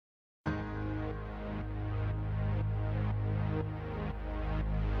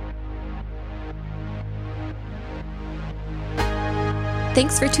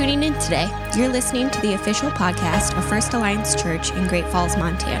Thanks for tuning in today. You're listening to the official podcast of First Alliance Church in Great Falls,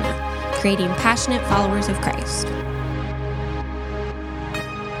 Montana, creating passionate followers of Christ.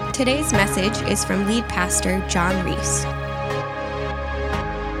 Today's message is from lead pastor John Reese.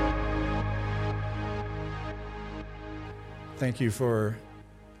 Thank you for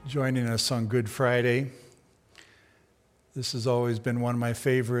joining us on Good Friday. This has always been one of my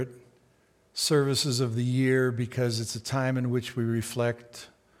favorite services of the year because it's a time in which we reflect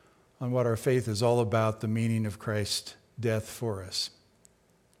on what our faith is all about, the meaning of Christ's death for us.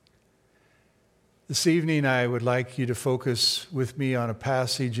 This evening, I would like you to focus with me on a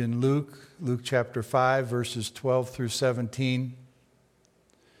passage in Luke chapter 5, verses 12 through 17.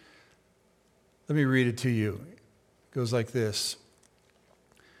 Let me read it to you. It goes like this.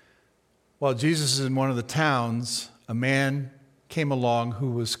 While Jesus is in one of the towns, a man came along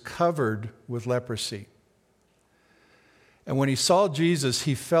who was covered with leprosy. And when he saw Jesus,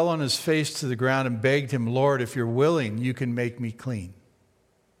 he fell on his face to the ground and begged him, "Lord, if you're willing, you can make me clean."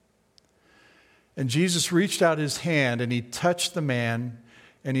 And Jesus reached out his hand and he touched the man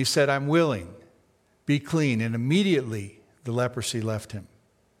and he said, "I'm willing, be clean." And immediately the leprosy left him.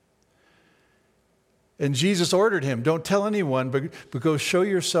 And Jesus ordered him, "Don't tell anyone, but go show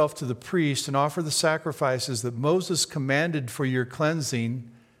yourself to the priest and offer the sacrifices that Moses commanded for your cleansing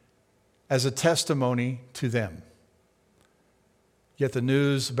as a testimony to them." Yet the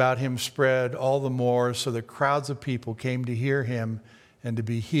news about him spread all the more, so that crowds of people came to hear him and to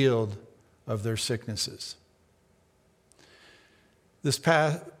be healed of their sicknesses.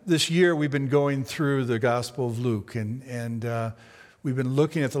 This year we've been going through the Gospel of Luke, and we've been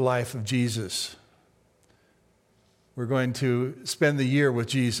looking at the life of Jesus. We're going to spend the year with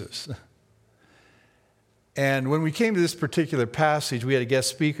Jesus. And when we came to this particular passage, we had a guest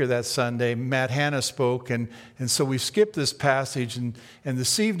speaker that Sunday. Matt Hanna spoke, and so we skipped this passage. And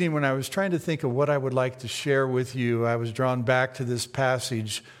this evening, when I was trying to think of what I would like to share with you, I was drawn back to this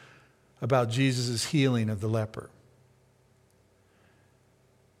passage about Jesus' healing of the leper.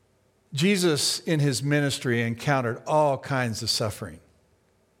 Jesus, in his ministry, encountered all kinds of suffering.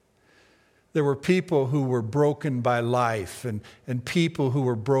 There were people who were broken by life and people who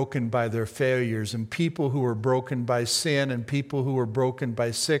were broken by their failures and people who were broken by sin and people who were broken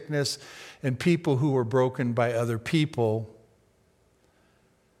by sickness and people who were broken by other people.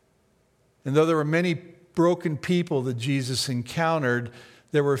 And though there were many broken people that Jesus encountered,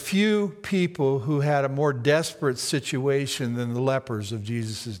 there were few people who had a more desperate situation than the lepers of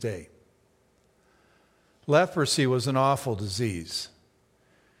Jesus' day. Leprosy was an awful disease.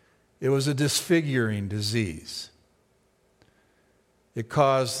 It was a disfiguring disease. It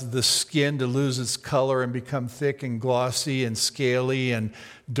caused the skin to lose its color and become thick and glossy and scaly, and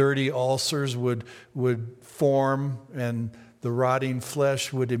dirty ulcers would form, and the rotting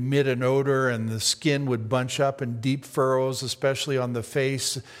flesh would emit an odor, and the skin would bunch up in deep furrows, especially on the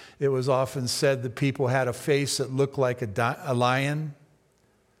face. It was often said that people had a face that looked like a lion.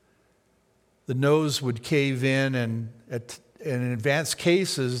 The nose would cave in, and in advanced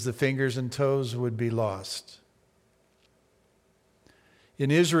cases, the fingers and toes would be lost. In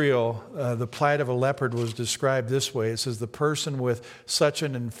Israel, the plight of a leopard was described this way. It says, the person with such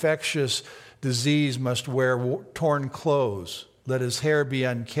an infectious disease must wear torn clothes, let his hair be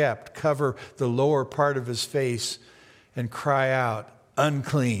unkept, cover the lower part of his face, and cry out,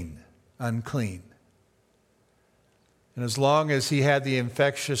 "Unclean, unclean." And as long as he had the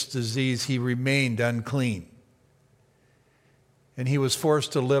infectious disease, he remained unclean. And he was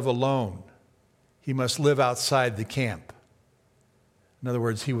forced to live alone. He must live outside the camp. In other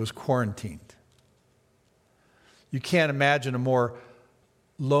words, he was quarantined. You can't imagine a more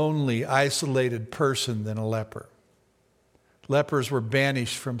lonely, isolated person than a leper. Lepers were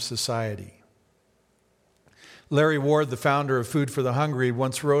banished from society. Larry Ward, the founder of Food for the Hungry,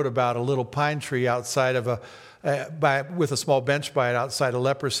 once wrote about a little pine tree outside of with a small bench by it outside a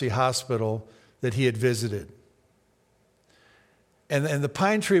leprosy hospital that he had visited. And the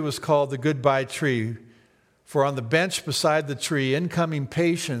pine tree was called the goodbye tree, for on the bench beside the tree, incoming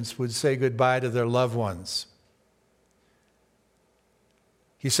patients would say goodbye to their loved ones.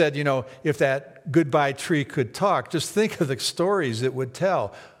 He said, if that goodbye tree could talk, just think of the stories it would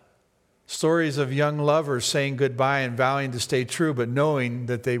tell. Stories of young lovers saying goodbye and vowing to stay true, but knowing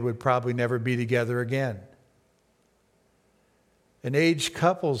that they would probably never be together again. And aged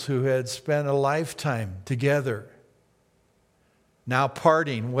couples who had spent a lifetime together, now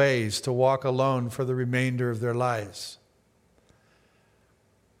parting ways to walk alone for the remainder of their lives.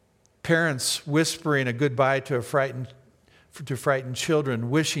 Parents whispering a goodbye to frightened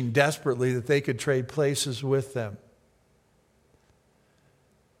children, wishing desperately that they could trade places with them.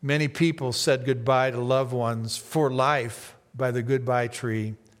 Many people said goodbye to loved ones for life by the goodbye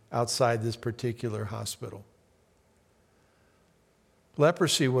tree outside this particular hospital.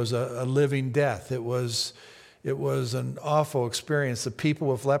 Leprosy was a living death. It was an awful experience. The people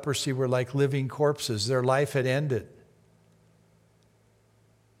with leprosy were like living corpses. Their life had ended.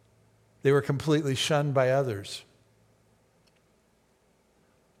 They were completely shunned by others.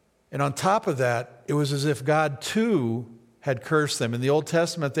 And on top of that, it was as if God too had cursed them. In the Old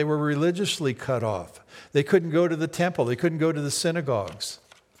Testament, they were religiously cut off. They couldn't go to the temple. They couldn't go to the synagogues.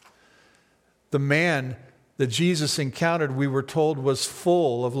 The man that Jesus encountered, we were told, was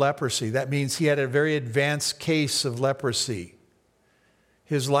full of leprosy. That means he had a very advanced case of leprosy.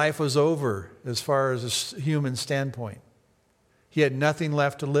 His life was over as far as a human standpoint. He had nothing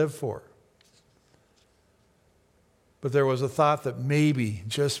left to live for. But there was a thought that maybe,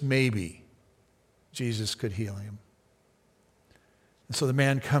 just maybe, Jesus could heal him. And so the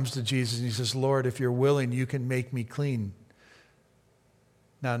man comes to Jesus and he says, Lord, if you're willing, you can make me clean.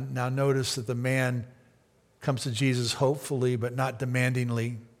 Now notice that the man comes to Jesus hopefully, but not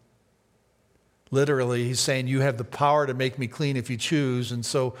demandingly. Literally, he's saying, you have the power to make me clean if you choose. And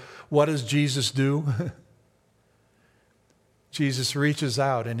so what does Jesus do? Jesus reaches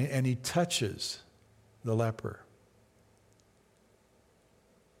out and he touches the leper.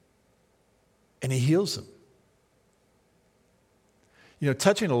 And he heals him. You know,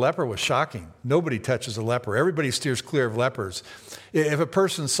 touching a leper was shocking. Nobody touches a leper. Everybody steers clear of lepers. If a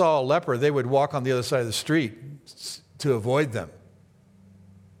person saw a leper, they would walk on the other side of the street to avoid them.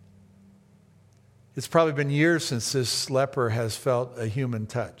 It's probably been years since this leper has felt a human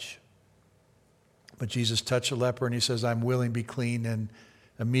touch. But Jesus touched a leper and he says, I'm willing, be clean. And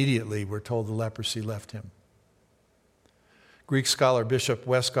immediately we're told the leprosy left him. Greek scholar Bishop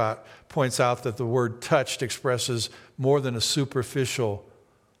Westcott points out that the word touched expresses more than a superficial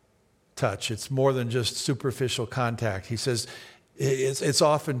touch. It's more than just superficial contact. He says it's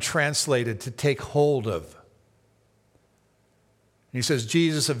often translated to take hold of. And he says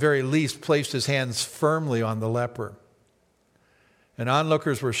Jesus at very least placed his hands firmly on the leper. And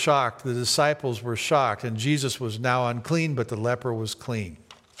onlookers were shocked, the disciples were shocked, and Jesus was now unclean, but the leper was clean.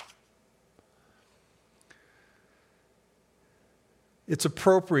 It's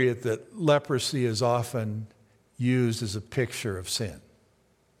appropriate that leprosy is often used as a picture of sin.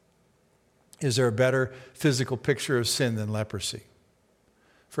 Is there a better physical picture of sin than leprosy?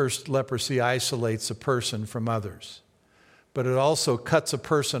 First, leprosy isolates a person from others, but it also cuts a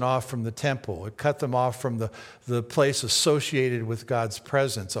person off from the temple. It cut them off from the place associated with God's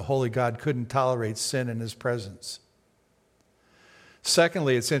presence. A holy God couldn't tolerate sin in his presence.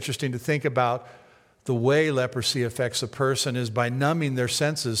 Secondly, it's interesting to think about the way leprosy affects a person is by numbing their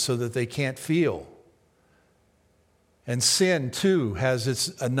senses so that they can't feel. And sin, too,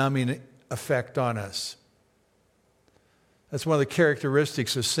 has a numbing effect on us. That's one of the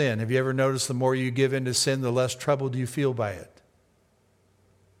characteristics of sin. Have you ever noticed the more you give in to sin, the less troubled you feel by it?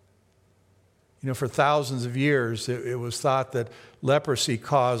 You know, for thousands of years, it was thought that leprosy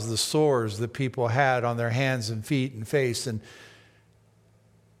caused the sores that people had on their hands and feet and face.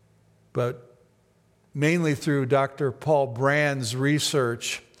 But mainly through Dr. Paul Brand's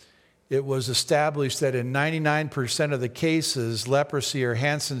research, it was established that in 99% of the cases, leprosy or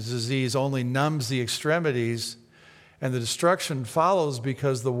Hansen's disease only numbs the extremities, and the destruction follows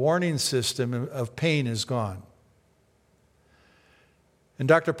because the warning system of pain is gone. And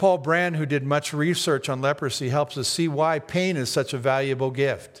Dr. Paul Brand, who did much research on leprosy, helps us see why pain is such a valuable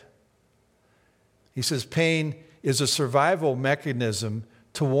gift. He says pain is a survival mechanism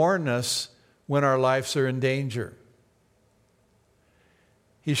to warn us when our lives are in danger.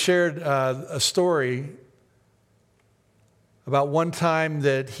 He shared a story about one time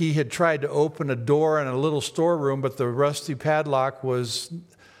that he had tried to open a door in a little storeroom, but the rusty padlock was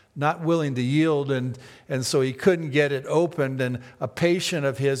not willing to yield, and so he couldn't get it opened. And a patient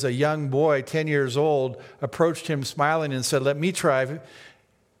of his, a young boy, 10 years old, approached him smiling and said, "Let me try."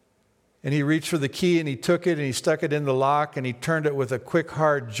 And he reached for the key and he took it and he stuck it in the lock and he turned it with a quick,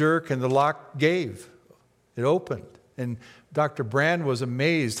 hard jerk and the lock gave. It opened. And Dr. Brand was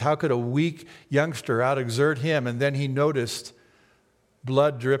amazed. How could a weak youngster outexert him? And then he noticed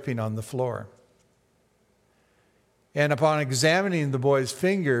blood dripping on the floor. And upon examining the boy's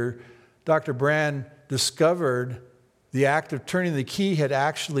finger, Dr. Brand discovered the act of turning the key had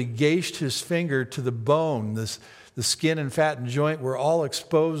actually gauged his finger to the bone. The skin and fat and joint were all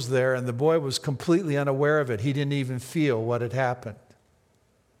exposed there, and the boy was completely unaware of it. He didn't even feel what had happened.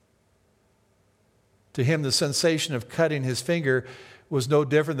 To him, the sensation of cutting his finger was no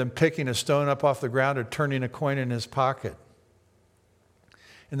different than picking a stone up off the ground or turning a coin in his pocket.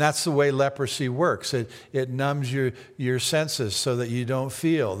 And that's the way leprosy works. It numbs your senses so that you don't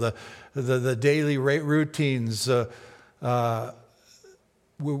feel. The daily routines with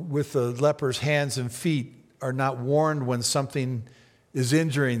the leper's hands and feet are not warned when something is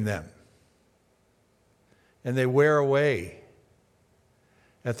injuring them. And they wear away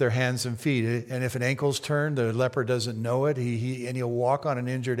at their hands and feet. And if an ankle's turned, the leper doesn't know it. He'll walk on an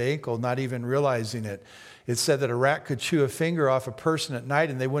injured ankle, not even realizing it. It's said that a rat could chew a finger off a person at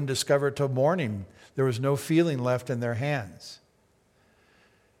night and they wouldn't discover it till morning. There was no feeling left in their hands.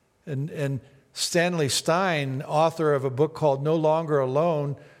 And Stanley Stein, author of a book called No Longer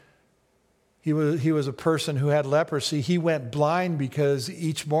Alone, he was a person who had leprosy. He went blind because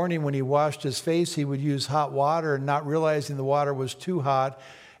each morning when he washed his face, he would use hot water, and not realizing the water was too hot,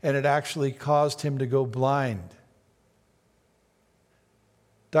 and it actually caused him to go blind.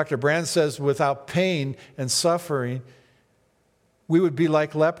 Dr. Brand says without pain and suffering, we would be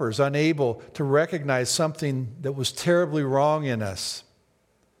like lepers, unable to recognize something that was terribly wrong in us.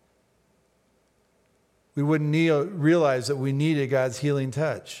 We wouldn't realize that we needed God's healing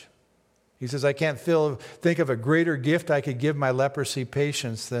touch. He says, I can't think of a greater gift I could give my leprosy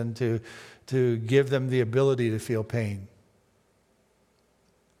patients than to give them the ability to feel pain.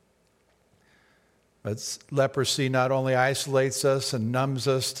 But leprosy not only isolates us and numbs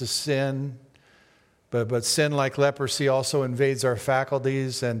us to sin, but sin, like leprosy, also invades our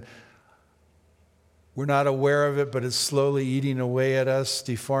faculties, and we're not aware of it, but it's slowly eating away at us,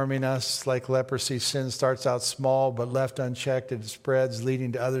 deforming us. Like leprosy, sin starts out small, but left unchecked, it spreads,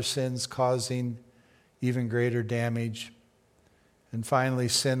 leading to other sins, causing even greater damage. And finally,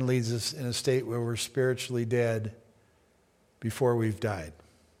 sin leads us in a state where we're spiritually dead before we've died.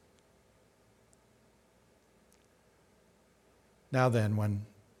 Now then, when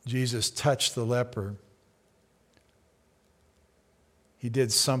Jesus touched the leper, he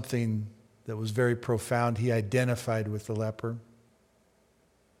did something that was very profound. He identified with the leper.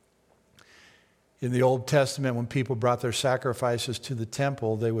 In the Old Testament, when people brought their sacrifices to the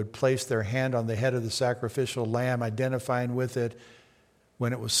temple, they would place their hand on the head of the sacrificial lamb, identifying with it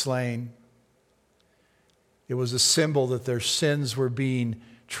when it was slain. It was a symbol that their sins were being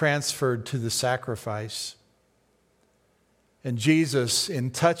transferred to the sacrifice. And Jesus,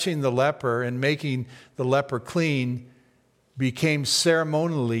 in touching the leper and making the leper clean, became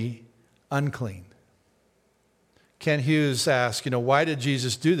ceremonially unclean. Ken Hughes asked, why did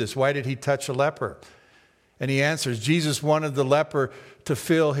Jesus do this? Why did he touch a leper? And he answers, Jesus wanted the leper to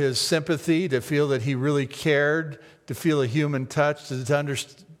feel his sympathy, to feel that he really cared, to feel a human touch,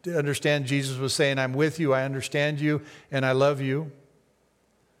 to understand Jesus was saying, I'm with you, I understand you, and I love you.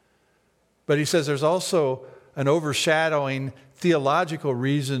 But he says there's also an overshadowing theological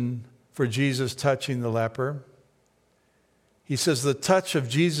reason for Jesus touching the leper. He says the touch of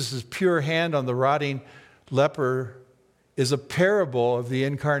Jesus' pure hand on the rotting leper is a parable of the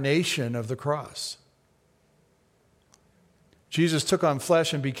incarnation of the cross. Jesus took on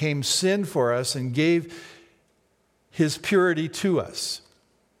flesh and became sin for us and gave his purity to us.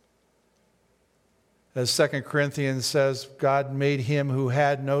 As 2 Corinthians says, God made him who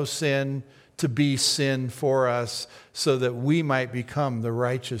had no sin to be sin for us so that we might become the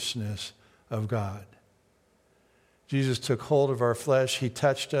righteousness of God. Jesus took hold of our flesh. He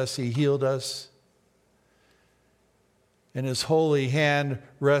touched us. He healed us. And his holy hand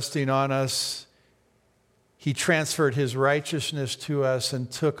resting on us, he transferred his righteousness to us and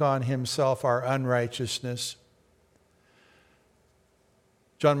took on himself our unrighteousness.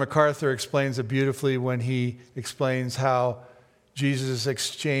 John MacArthur explains it beautifully when he explains how Jesus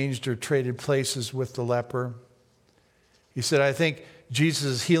exchanged or traded places with the leper. He said, I think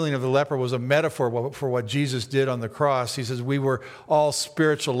Jesus' healing of the leper was a metaphor for what Jesus did on the cross. He says, we were all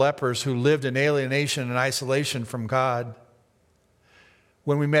spiritual lepers who lived in alienation and isolation from God.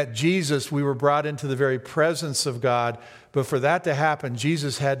 When we met Jesus, we were brought into the very presence of God. But for that to happen,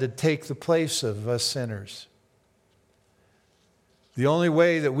 Jesus had to take the place of us sinners. The only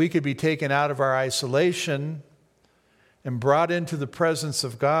way that we could be taken out of our isolation and brought into the presence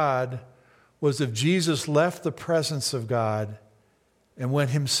of God was if Jesus left the presence of God and went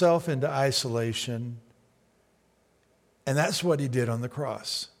himself into isolation. And that's what he did on the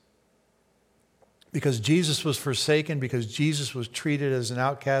cross. Because Jesus was forsaken, because Jesus was treated as an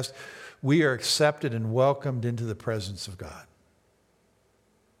outcast, we are accepted and welcomed into the presence of God.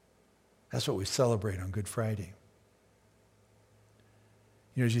 That's what we celebrate on Good Friday.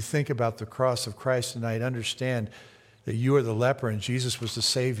 As you think about the cross of Christ tonight, understand that you are the leper and Jesus was the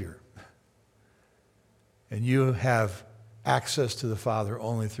Savior. And you have access to the Father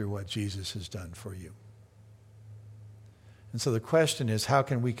only through what Jesus has done for you. And so the question is, how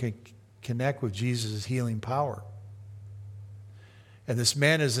can we connect with Jesus' healing power? And this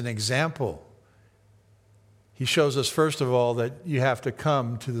man is an example. He shows us, first of all, that you have to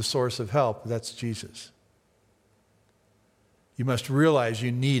come to the source of help. That's Jesus. You must realize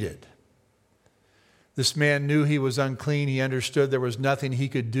you need it. This man knew he was unclean. He understood there was nothing he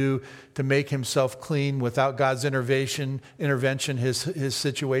could do to make himself clean. Without God's intervention, his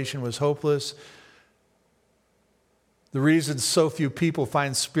situation was hopeless. The reason so few people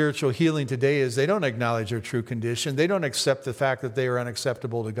find spiritual healing today is they don't acknowledge their true condition. They don't accept the fact that they are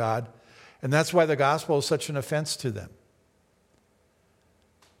unacceptable to God. And that's why the gospel is such an offense to them.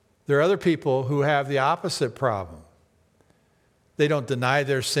 There are other people who have the opposite problem. They don't deny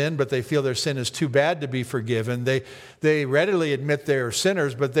their sin, but they feel their sin is too bad to be forgiven. They readily admit they are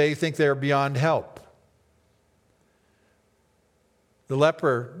sinners, but they think they're beyond help. The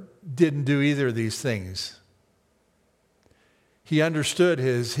leper didn't do either of these things. He understood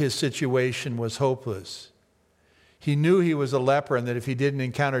his situation was hopeless. He knew he was a leper and that if he didn't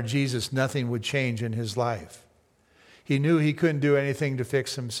encounter Jesus, nothing would change in his life. He knew he couldn't do anything to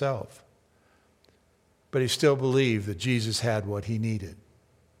fix himself. But he still believed that Jesus had what he needed.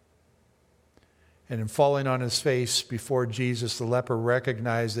 And in falling on his face before Jesus, the leper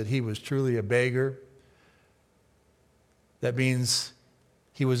recognized that he was truly a beggar. That means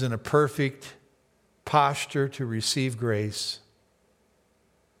he was in a perfect posture to receive grace.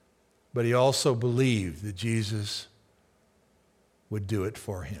 But he also believed that Jesus would do it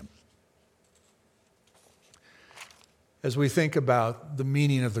for him. As we think about the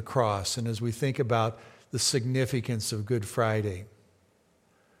meaning of the cross and as we think about the significance of Good Friday,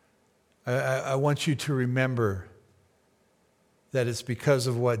 I want you to remember that it's because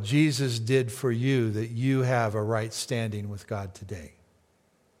of what Jesus did for you that you have a right standing with God today.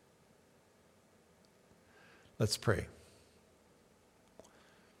 Let's pray.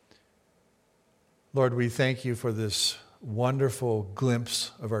 Lord, we thank you for this wonderful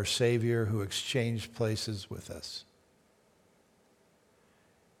glimpse of our Savior who exchanged places with us.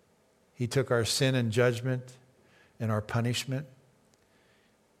 He took our sin and judgment and our punishment.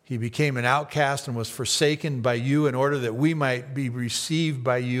 He became an outcast and was forsaken by you in order that we might be received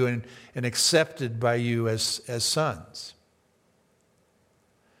by you and accepted by you as sons.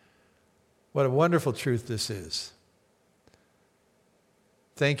 What a wonderful truth this is.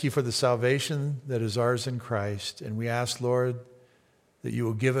 Thank you for the salvation that is ours in Christ. And we ask, Lord, that you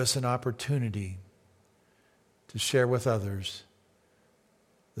will give us an opportunity to share with others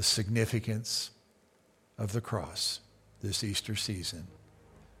the significance of the cross this Easter season.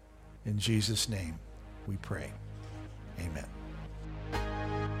 In Jesus' name we pray. Amen.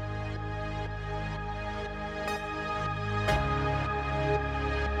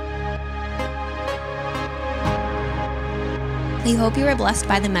 We hope you were blessed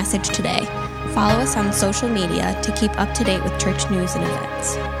by the message today. Follow us on social media to keep up to date with church news and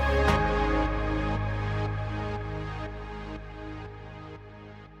events.